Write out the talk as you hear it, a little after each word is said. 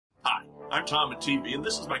Hi, I'm Tom at TV, and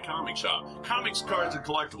this is my comic shop, Comics, Cards, and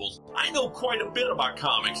Collectibles. I know quite a bit about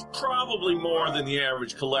comics, probably more than the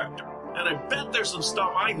average collector. And I bet there's some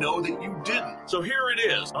stuff I know that you didn't. So here it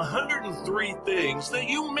is, 103 things that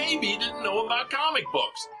you maybe didn't know about comic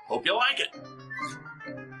books. Hope you like it.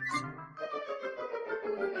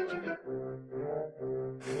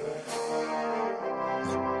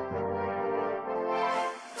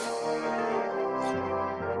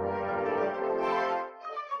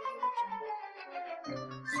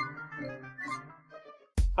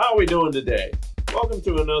 How are we doing today? Welcome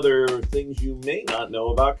to another Things You May Not Know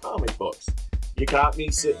About Comic Books. You caught me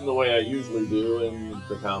sitting the way I usually do in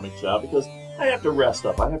the comic shop because I have to rest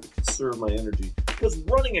up. I have to conserve my energy because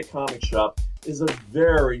running a comic shop is a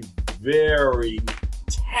very, very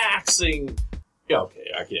taxing... Okay,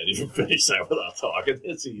 I can't even finish that without talking.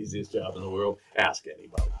 It's the easiest job in the world. Ask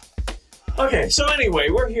anybody. Okay, so anyway,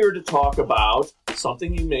 we're here to talk about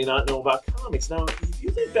something you may not know about comics. Now, if you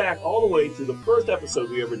think back all the way to the first episode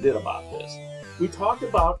we ever did about this, we talked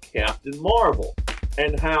about Captain Marvel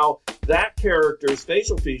and how that character's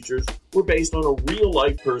facial features were based on a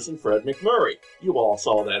real-life person, Fred MacMurray. You all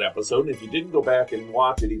saw that episode, and if you didn't, go back and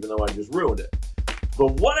watch it, even though I just ruined it.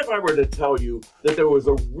 But what if I were to tell you that there was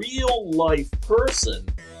a real-life person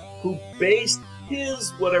who based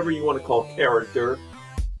his, whatever you want to call character,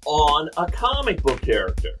 on a comic book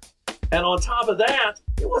character? And on top of that,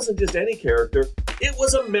 it wasn't just any character, it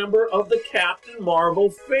was a member of the Captain Marvel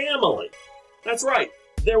family. That's right,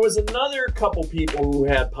 there was another couple people who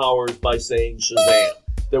had powers by saying Shazam.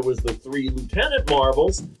 There was the three Lieutenant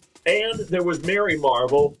Marvels, and there was Mary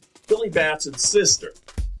Marvel, Billy Batson's sister.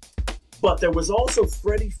 But there was also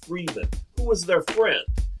Freddie Freeman, who was their friend.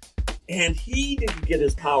 And he didn't get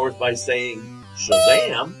his powers by saying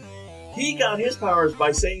Shazam. He got his powers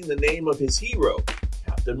by saying the name of his hero,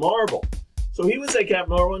 Captain Marvel. So he would say Captain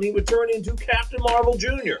Marvel, and he would turn into Captain Marvel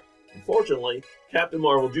Jr. Unfortunately, Captain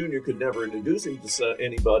Marvel Jr. could never introduce him to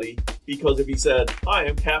anybody, because if he said, "Hi,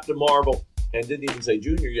 I'm Captain Marvel," and didn't even say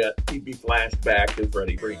Jr. yet, he'd be flashed back to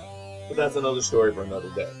Freddie Freeman. But that's another story for another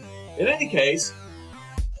day. In any case,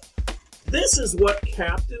 this is what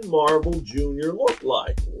Captain Marvel Jr. looked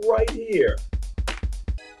like, right here.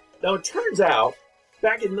 Now, it turns out,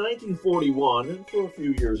 back in 1941, and for a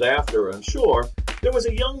few years after, I'm sure, there was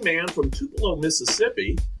a young man from Tupelo,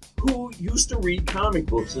 Mississippi, who used to read comic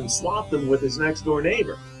books and swap them with his next-door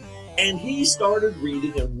neighbor. And he started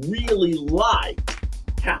reading and really liked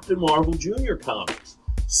Captain Marvel Jr. comics.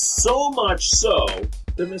 So much so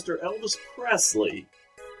that Mr. Elvis Presley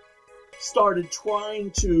started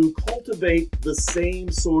trying to cultivate the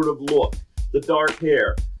same sort of look. The dark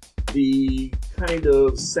hair, the kind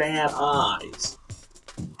of sad eyes.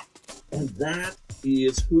 And that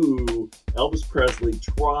is who Elvis Presley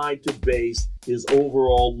tried to base his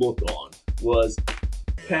overall look on, was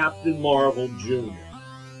Captain Marvel Jr.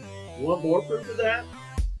 You want more proof of that?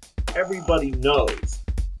 Everybody knows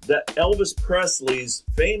that Elvis Presley's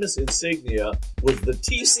famous insignia was the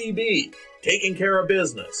TCB, taking care of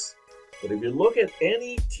business. But if you look at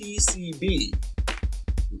any TCB,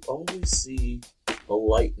 you always see a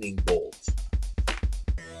lightning bolt.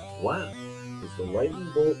 Wow. Does the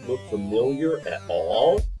lightning bolt look familiar at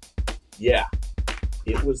all? Yeah,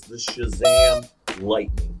 it was the Shazam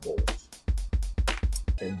lightning bolt.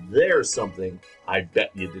 And there's something I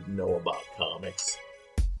bet you didn't know about comics.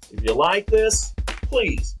 If you like this,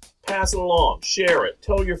 please pass it along, share it,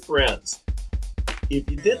 tell your friends.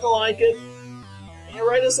 If you didn't like it,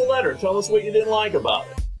 write us a letter, tell us what you didn't like about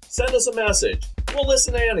it. Send us a message. We'll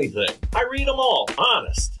listen to anything. I read them all,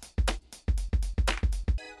 honest.